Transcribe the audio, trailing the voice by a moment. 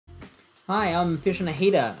Hi, I'm Fish on a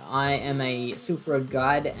Heater. I am a Silph Road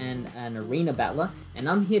guide and an arena battler, and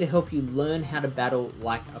I'm here to help you learn how to battle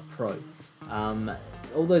like a pro.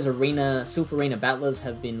 All those Silph Arena battlers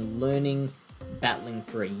have been learning battling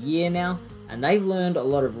for a year now, and they've learned a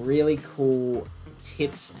lot of really cool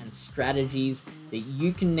tips and strategies that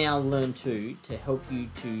you can now learn to help you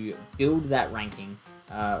to build that ranking,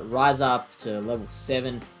 rise up to level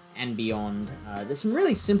 7 and beyond. There's some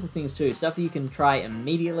really simple things too, stuff that you can try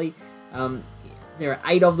immediately. There are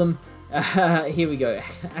 8 of them. Here we go.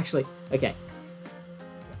 Actually, okay.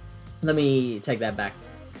 Let me take that back.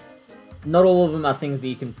 Not all of them are things that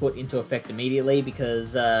you can put into effect immediately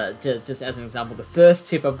because, just as an example, the first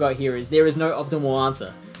tip I've got here is there is no optimal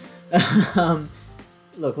answer.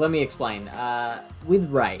 Look, let me explain.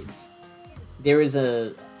 With raids, there is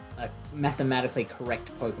a mathematically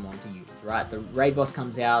correct Pokemon to use, right? The raid boss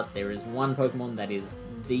comes out, there is one Pokemon that is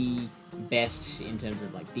the best in terms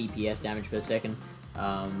of like DPS, damage per second.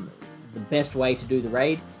 The best way to do the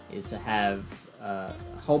raid is to have a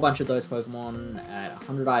whole bunch of those Pokemon at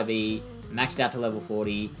 100 IV, maxed out to level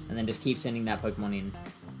 40, and then just keep sending that Pokemon in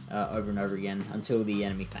over and over again until the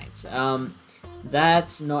enemy faints.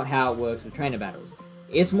 That's not how it works with trainer battles.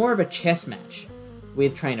 It's more of a chess match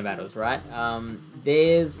with trainer battles, right?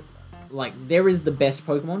 There is the best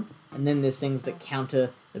Pokemon, and then there's things that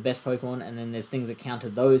counter the best Pokemon, and then there's things that counter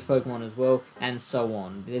those Pokemon as well, and so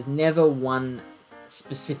on. There's never one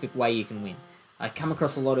specific way you can win. I come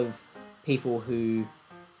across a lot of people who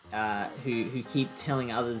keep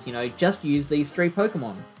telling others, you know, just use these 3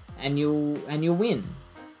 Pokemon and you'll win.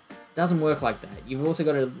 Doesn't work like that. You've also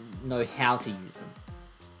got to know how to use them.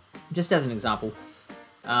 Just as an example,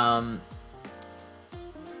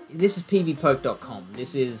 this is pvpoke.com.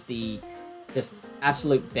 This is the just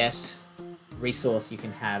absolute best resource you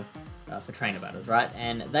can have for trainer battles, right?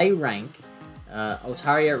 And they rank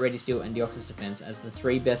Altaria, Registeel, and Deoxys Defense as the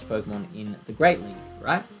 3 best Pokemon in the Great League,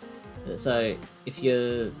 right? So if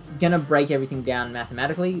you're gonna break everything down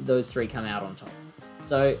mathematically, those 3 come out on top.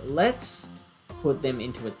 So let's put them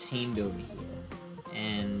into a team builder here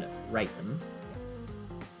and rate them.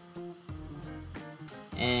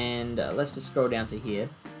 And let's just scroll down to here.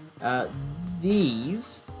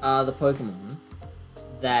 These are the Pokemon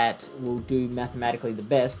that will do mathematically the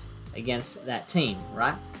best against that team,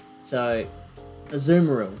 right? So,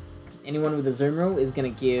 Azumarill. Anyone with Azumarill is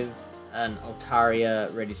going to give an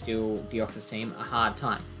Altaria, Registeel, Deoxys team a hard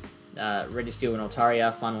time. Registeel and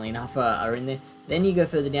Altaria, funnily enough, are in there. Then you go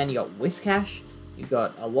further down, you got Whiscash, you've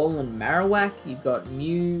got Alolan Marowak, you've got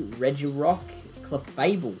Mew, Regirock,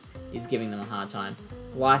 Clefable is giving them a hard time.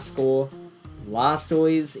 Gliscor,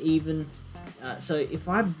 Blastoise even. So if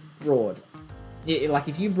I brought...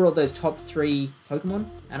 if you brought those top 3 Pokemon,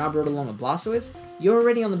 and I brought along a Blastoise, you're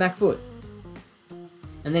already on the back foot.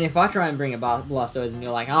 And then if I try and bring a Blastoise and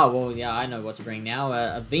you're like, oh, well, yeah, I know what to bring now,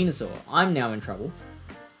 a Venusaur, I'm now in trouble.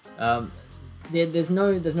 There's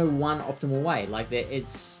no one optimal way. Like,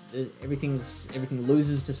 everything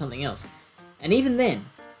loses to something else. And even then,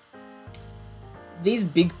 these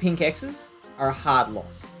big pink X's are a hard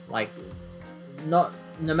loss. Like, no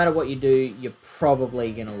matter what you do, you're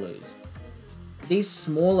probably gonna lose. These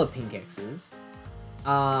smaller pink X's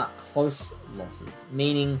are close losses,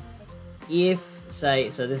 meaning if, say,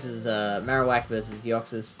 so this is Marowak versus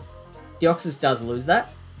Deoxys. Deoxys does lose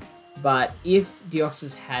that, but if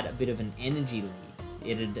Deoxys had a bit of an energy lead,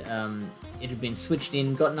 it had been switched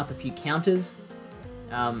in, gotten up a few counters,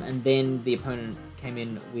 and then the opponent came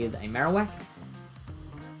in with a Marowak,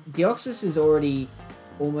 Deoxys is already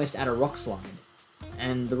almost at a Rock Slide,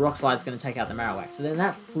 and the Rock Slide's going to take out the Marowak. So then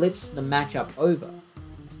that flips the matchup over.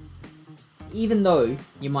 Even though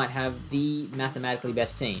you might have the mathematically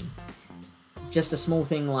best team, just a small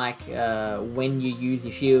thing like when you use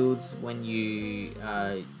your shields, when you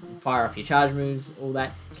fire off your charge moves, all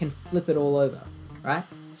that, can flip it all over, right?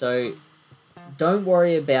 So don't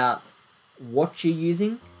worry about what you're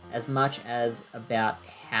using as much as about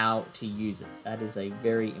how to use it. That is a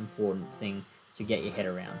very important thing to get your head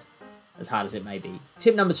around, as hard as it may be.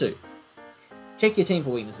 Tip number 2, check your team for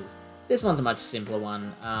weaknesses. This one's a much simpler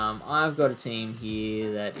one. I've got a team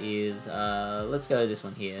here that is, let's go this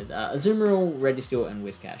one here, Azumarill, Registeel, and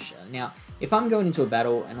Whiscash. Now, if I'm going into a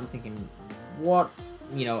battle and I'm thinking, what,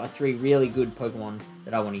 are 3 really good Pokemon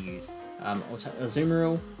that I want to use?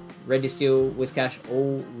 Azumarill, Registeel, Whiscash,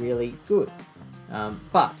 all really good.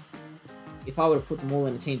 But if I were to put them all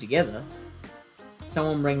in a team together,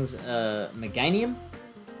 someone brings Meganium,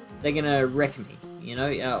 they're gonna wreck me.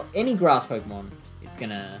 Any grass Pokemon is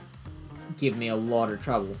gonna give me a lot of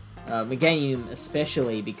trouble. Meganium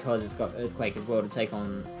especially because it's got Earthquake as well to take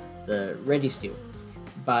on the Registeel.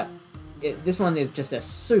 But this one is just a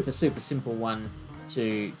super simple one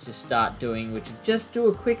to start doing, which is just do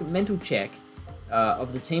a quick mental check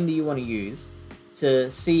of the team that you want to use to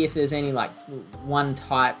see if there's any like one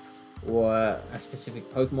type or a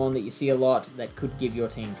specific Pokemon that you see a lot that could give your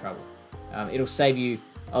team trouble. It'll save you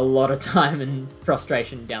a lot of time and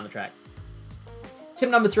frustration down the track. Tip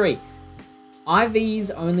number 3,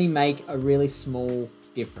 IVs only make a really small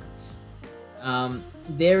difference.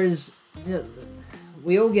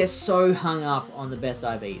 We all get so hung up on the best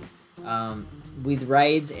IVs. With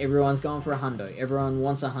raids, everyone's going for a hundo. Everyone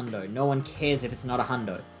wants a hundo. No one cares if it's not a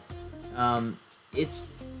hundo. It's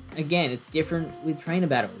different with trainer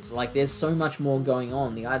battles. Like, there's so much more going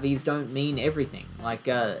on. The IVs don't mean everything. Like,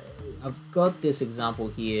 I've got this example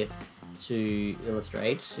here to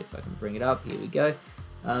illustrate. If I can bring it up, here we go.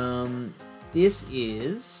 This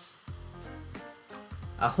is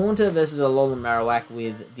a Haunter versus a Alolan Marowak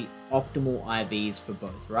with the optimal IVs for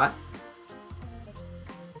both, right?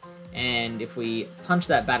 And if we punch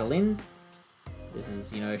that battle in, this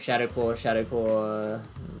is, you know, Shadow Claw, Shadow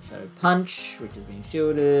Punch, which is being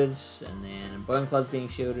shielded, and then Bone Club's being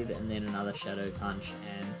shielded, and then another Shadow Punch,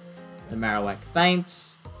 and the Marowak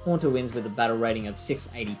faints. Haunter wins with a battle rating of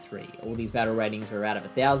 683. All these battle ratings are out of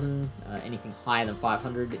 1,000. Anything higher than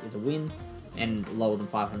 500 is a win, and lower than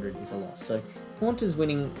 500 is a loss. So Haunter's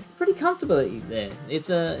winning pretty comfortably there. It's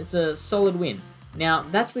a solid win. Now,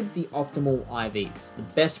 that's with the optimal IVs, the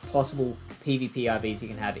best possible PvP IVs you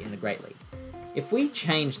can have in the Great League. If we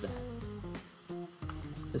change that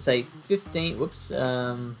to say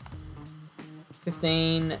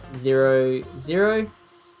 1500,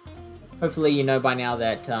 hopefully you know by now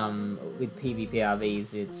that with PvP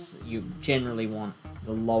IVs, you generally want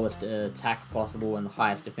the lowest attack possible and the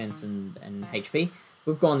highest defense and HP.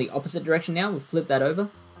 We've gone the opposite direction now. We've flipped that over,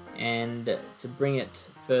 and to bring it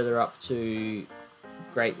further up to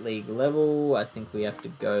Great League level, I think we have to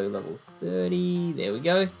go level 30. There we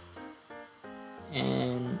go.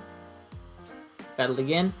 And battled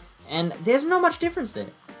again. And there's not much difference there.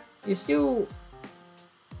 You're still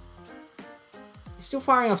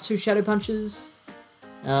firing off 2 Shadow Punches.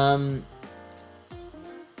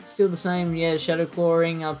 Still the same, yeah, Shadow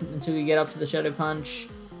Clawing up until you get up to the Shadow Punch.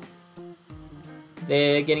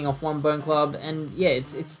 They're getting off 1 Bone Club, and yeah,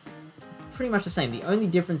 it's pretty much the same. The only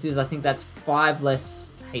difference is I think that's 5 less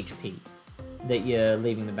HP that you're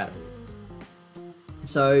leaving the battle with.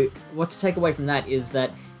 So what to take away from that is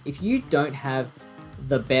that if you don't have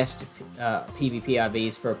the best PvP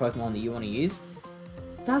IVs for a Pokemon that you want to use,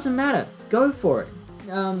 doesn't matter. Go for it.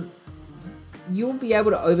 You'll be able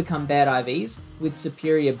to overcome bad IVs with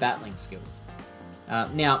superior battling skills.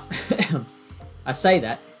 Now, I say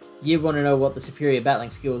that, you want to know what the superior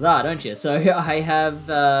battling skills are, don't you? So I have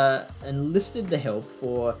enlisted the help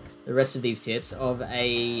for the rest of these tips of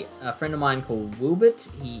a friend of mine called Wilbert.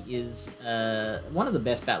 He is one of the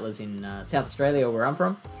best battlers in South Australia, where I'm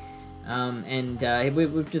from.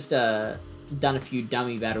 We've just done a few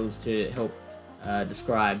dummy battles to help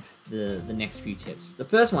describe the next few tips. The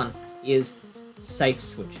first one is safe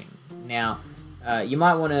switching. Now, you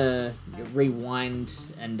might want to rewind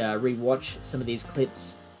and rewatch some of these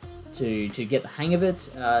clips to get the hang of it.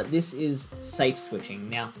 This is safe switching.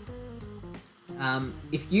 Now,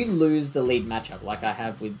 if you lose the lead matchup, like I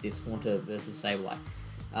have with this Haunter versus Sableye,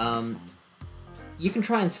 you can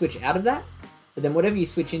try and switch out of that, but then whatever you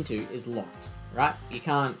switch into is locked, right? You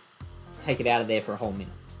can't take it out of there for a whole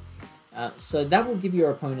minute. So that will give your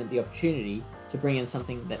opponent the opportunity to bring in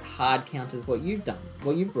something that hard counters what you've done,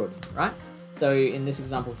 what you've brought in, right? So in this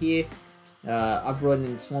example here, I've brought in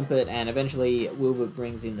the Swampert, and eventually Wilbert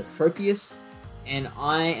brings in the Tropius, and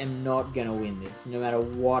I am not going to win this, no matter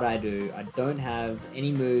what I do. I don't have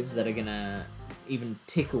any moves that are going to even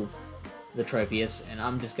tickle the Tropius, and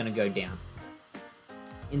I'm just going to go down.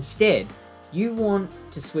 Instead, you want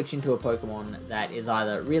to switch into a Pokemon that is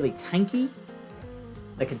either really tanky,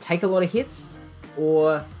 that can take a lot of hits,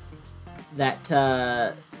 or that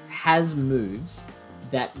has moves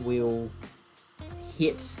that will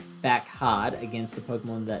hit back hard against the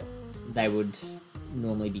Pokemon that they would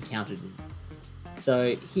normally be countered with.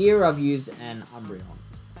 So here I've used an Umbreon.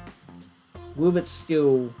 Wilbert's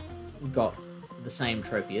still got the same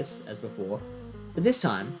Tropius as before, but this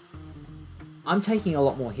time I'm taking a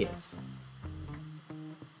lot more hits.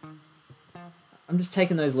 I'm just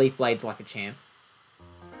taking those Leaf Blades like a champ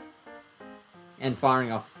and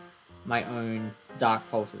firing off my own Dark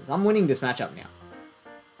Pulses. I'm winning this matchup now.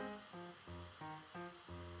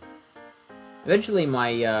 Eventually my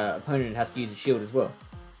opponent has to use a shield as well.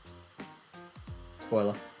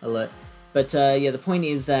 Spoiler alert. But yeah, the point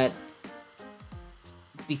is that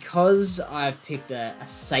because I've picked a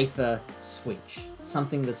safer switch,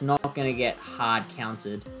 something that's not going to get hard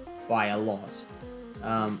countered by a lot,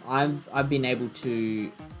 I've been able to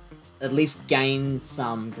at least gain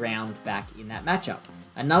some ground back in that matchup.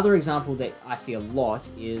 Another example that I see a lot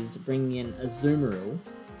is bringing in a Azumarill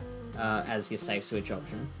as your safe switch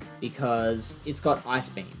option, because it's got Ice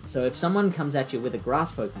Beam. So if someone comes at you with a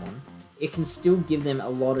grass Pokemon, it can still give them a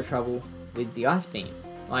lot of trouble with the Ice Beam.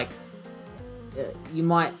 Like, you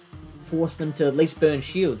might force them to at least burn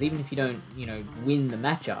shields, even if you don't, win the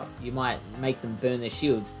matchup. You might make them burn their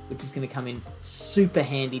shields, which is going to come in super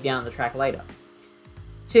handy down the track later.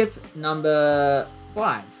 Tip number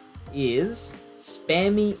 5 is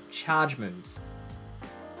spammy charge moves.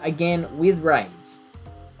 Again, with raids,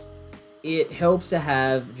 it helps to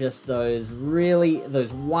have just those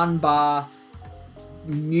 1-bar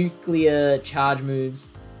nuclear charge moves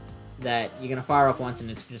that you're going to fire off once and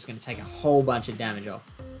it's just going to take a whole bunch of damage off.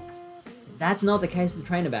 That's not the case with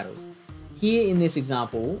trainer battles. Here in this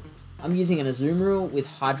example, I'm using an Azumarill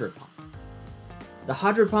with Hydro Pump. The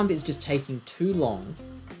Hydro Pump is just taking too long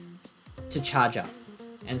to charge up,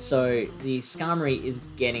 and so the Skarmory is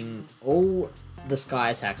getting all the Sky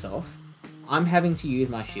attacks off. I'm having to use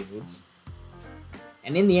my shields,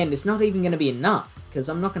 and in the end it's not even going to be enough, because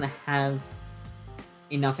I'm not going to have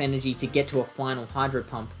enough energy to get to a final Hydro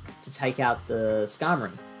Pump to take out the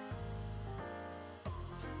Skarmory.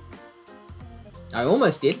 I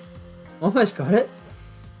almost did. Almost got it.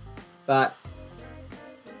 But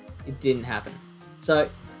it didn't happen. So,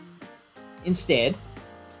 instead,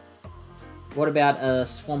 what about a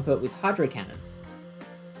Swampert with Hydro Cannon?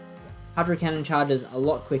 Hydro Cannon charges a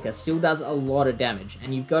lot quicker, still does a lot of damage,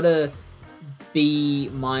 and you've got to be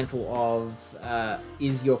mindful of,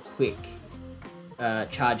 is your quick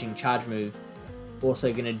charging charge move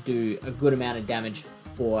also going to do a good amount of damage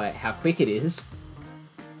for how quick it is.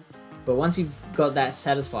 But once you've got that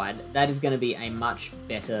satisfied, that is going to be a much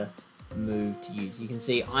better move to use. You can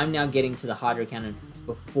see I'm now getting to the Hydro Cannon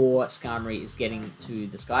before Skarmory is getting to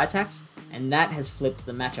the Sky attacks, and that has flipped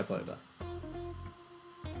the matchup over.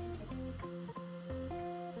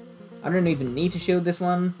 I don't even need to shield this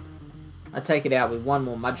one. I take it out with one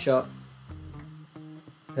more Mud Shot.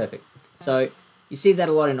 Perfect. So you see that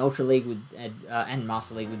a lot in Ultra League with and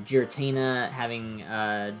Master League with Giratina having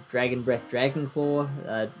Dragon Breath, Dragon Claw.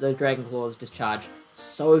 Those Dragon Claws just charge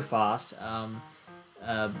so fast.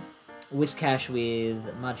 Whiscash with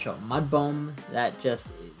Mud Shot, Mud Bomb, that just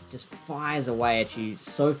fires away at you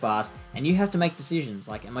so fast, and you have to make decisions.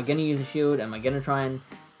 Like, am I going to use a shield? Am I going to try and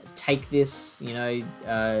take this?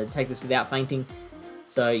 Take this without fainting.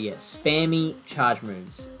 So yeah, spammy charge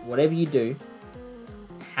moves. Whatever you do,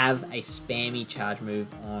 have a spammy charge move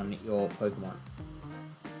on your Pokemon.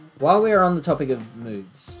 While we are on the topic of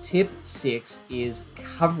moves, tip 6 is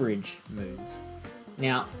coverage moves.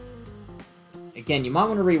 Now, again, you might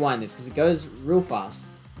want to rewind this because it goes real fast.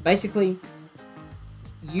 Basically,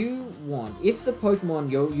 you want, if the Pokemon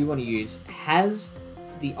you want to use has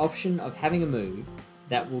the option of having a move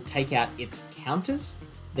that will take out its counters,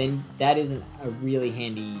 then that is a really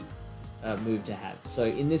handy move to have. So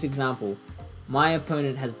in this example, my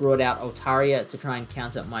opponent has brought out Altaria to try and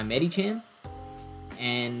counter my Medicham,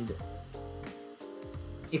 and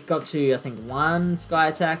it got to, I think, one Sky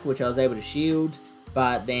attack, which I was able to shield,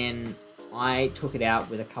 but then I took it out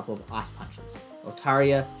with a couple of Ice Punches.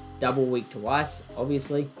 Altaria, double weak to Ice,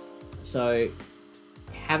 obviously, so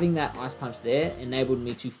having that Ice Punch there enabled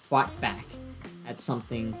me to fight back at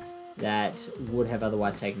something that would have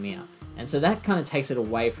otherwise taken me out. And so that kind of takes it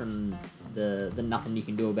away from the nothing you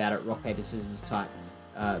can do about it, rock, paper, scissors type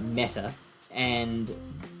meta, and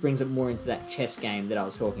brings it more into that chess game that I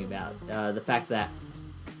was talking about. The fact that,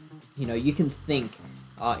 you can think,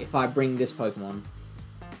 if I bring this Pokemon,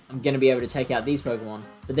 I'm going to be able to take out these Pokemon,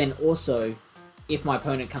 but then also, if my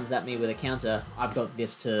opponent comes at me with a counter, I've got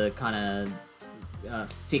this to kind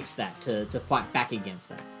of fix that, to fight back against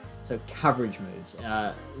that. So coverage moves.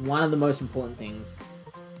 One of the most important things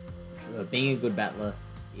for being a good battler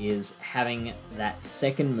is having that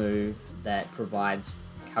second move that provides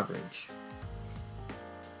coverage.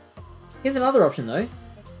 Here's another option though.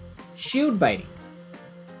 Shield baiting.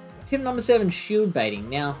 Tip number 7, shield baiting.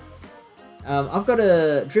 Now, I've got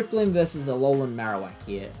a Drifblim versus a Alolan Marowak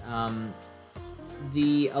here.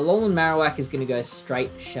 The Alolan Marowak is going to go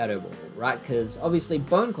straight Shadow Ball, right? Because obviously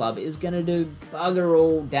Bone Club is going to do bugger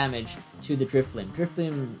all damage to the Drifblim.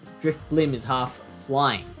 Drifblim is half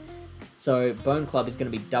flying, so Bone Club is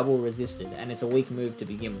going to be double resisted, and it's a weak move to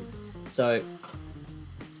begin with. So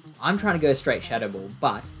I'm trying to go straight Shadow Ball,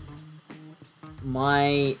 but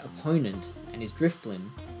my opponent and his Drifblim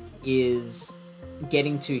is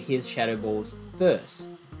getting to his Shadow Balls first.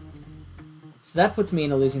 So that puts me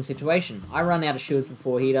in a losing situation. I run out of shields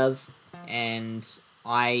before he does, and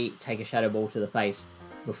I take a Shadow Ball to the face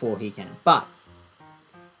before he can. But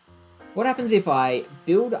what happens if I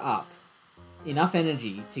build up enough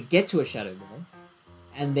energy to get to a Shadow Ball,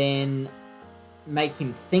 and then make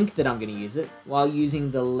him think that I'm going to use it, while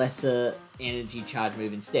using the lesser energy charge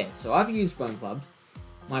move instead? So I've used Bone Club.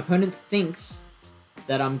 My opponent thinks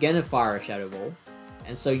that I'm going to fire a Shadow Ball,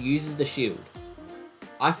 and so uses the shield.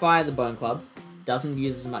 I fire the Bone Club, doesn't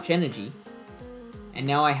use as much energy, and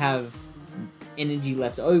now I have energy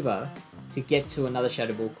left over to get to another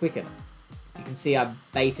Shadow Ball quicker. You can see I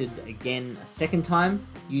baited again a second time,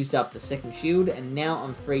 used up the second shield, and now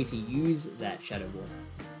I'm free to use that Shadow Ball.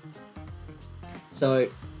 So,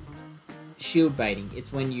 shield baiting,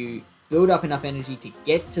 it's when you build up enough energy to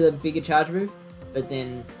get to the bigger charge move, but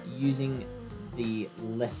then using the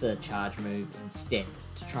lesser charge move instead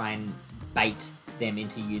to try and bait them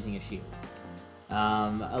into using a shield.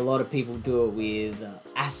 A lot of people do it with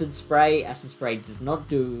Acid Spray. Acid Spray does not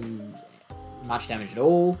do much damage at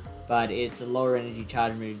all, but it's a lower energy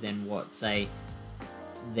charge move than what, say,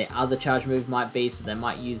 their other charge move might be, so they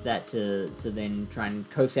might use that to then try and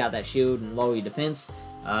coax out that shield and lower your defense.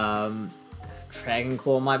 Dragon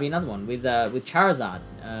Claw might be another one. With Charizard.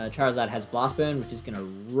 Charizard has Blast Burn, which is going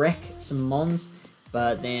to wreck some mons,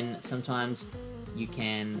 but then sometimes you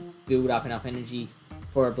can build up enough energy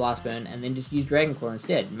for a Blast Burn and then just use Dragon Claw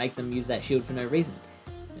instead. Make them use that shield for no reason.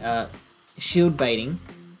 Shield baiting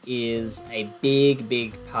is a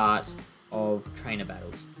big part of trainer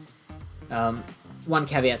battles. One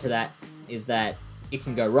caveat to that is that it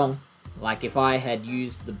can go wrong. Like if I had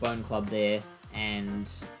used the Bone Club there and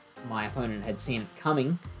my opponent had seen it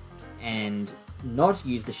coming and not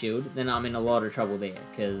used the shield, then I'm in a lot of trouble there,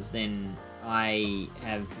 because then I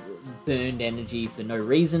have burned energy for no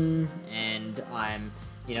reason, and I'm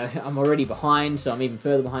already behind, so I'm even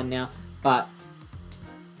further behind now. But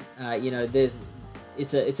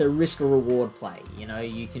it's a risk or reward play.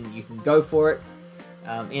 You can go for it,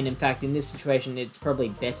 and in fact, in this situation, it's probably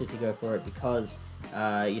better to go for it because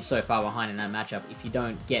you're so far behind in that matchup. If you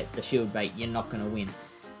don't get the shield bait, you're not going to win.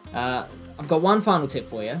 I've got one final tip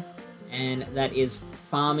for you, and that is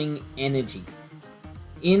farming energy.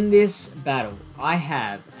 In this battle, I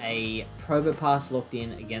have a Probopass locked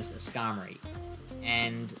in against a Skarmory,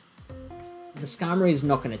 and the Skarmory is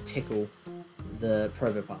not going to tickle the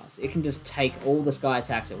Probopass. It can just take all the Sky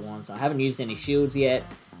attacks at once. I haven't used any shields yet,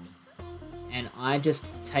 and I just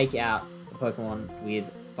take out the Pokemon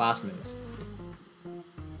with fast moves.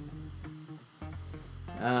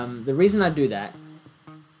 The reason I do that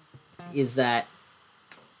is that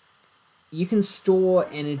you can store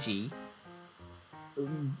energy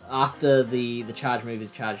after the charge move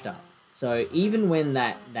is charged up. So even when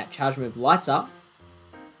that charge move lights up,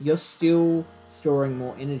 you're still storing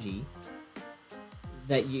more energy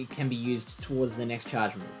that can be used towards the next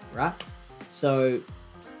charge move, right? So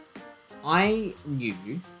I knew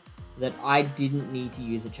that I didn't need to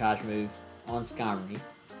use a charge move on Skarmory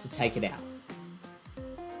to take it out.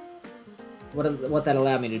 What that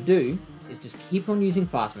allowed me to do is just keep on using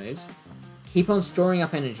fast moves, keep on storing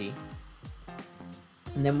up energy,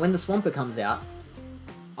 and then when the Swampert comes out,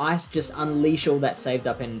 I just unleash all that saved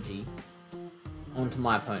up energy onto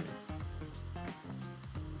my opponent.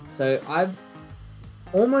 So I've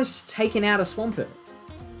almost taken out a Swampert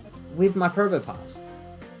with my Probopass.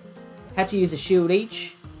 Had to use a shield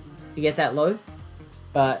each to get that low,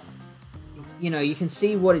 but you can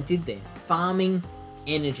see what it did there. Farming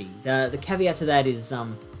energy. The caveat to that is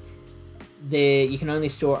you can only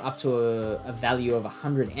store up to a value of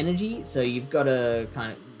 100 energy, so you've got to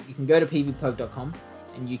you can go to pvpoke.com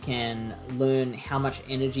and you can learn how much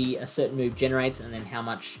energy a certain move generates, and then how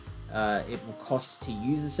much it will cost to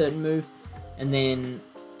use a certain move, and then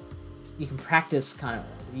you can practice farming.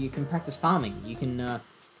 You can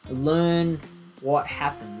learn what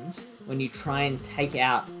happens when you try and take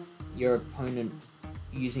out your opponent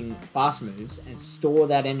using fast moves and store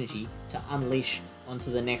that energy to unleash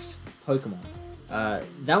onto the next Pokemon.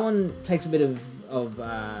 That one takes a bit of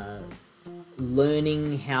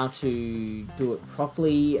learning how to do it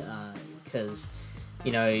properly, because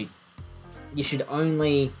you should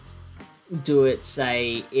only do it,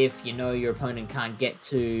 say, if your opponent can't get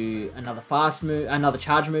to another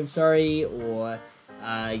charge move, or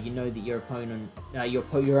that your opponent,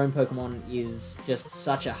 your own Pokemon is just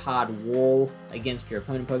such a hard wall against your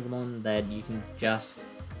opponent Pokemon that you can just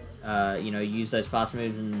use those fast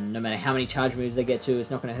moves, and no matter how many charge moves they get to, it's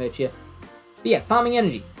not going to hurt you. But yeah, farming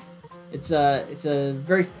energy. It's a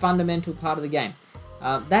very fundamental part of the game.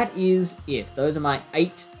 that is it. Those are my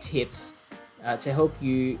 8 tips to help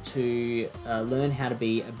you to learn how to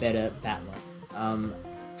be a better battler.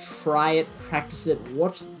 Try it, practice it,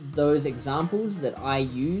 watch those examples that I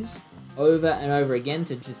use over and over again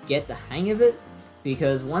to just get the hang of it,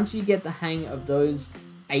 because once you get the hang of those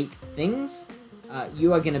 8 things,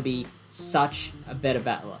 you are going to be such a better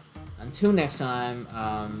battler. Until next time,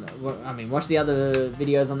 watch the other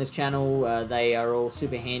videos on this channel. They are all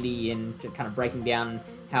super handy in kind of breaking down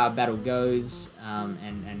how a battle goes,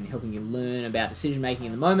 and helping you learn about decision making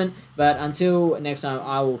in the moment. But until next time,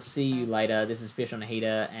 I will see you later. This is Fish on a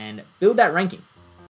Heater, and build that ranking.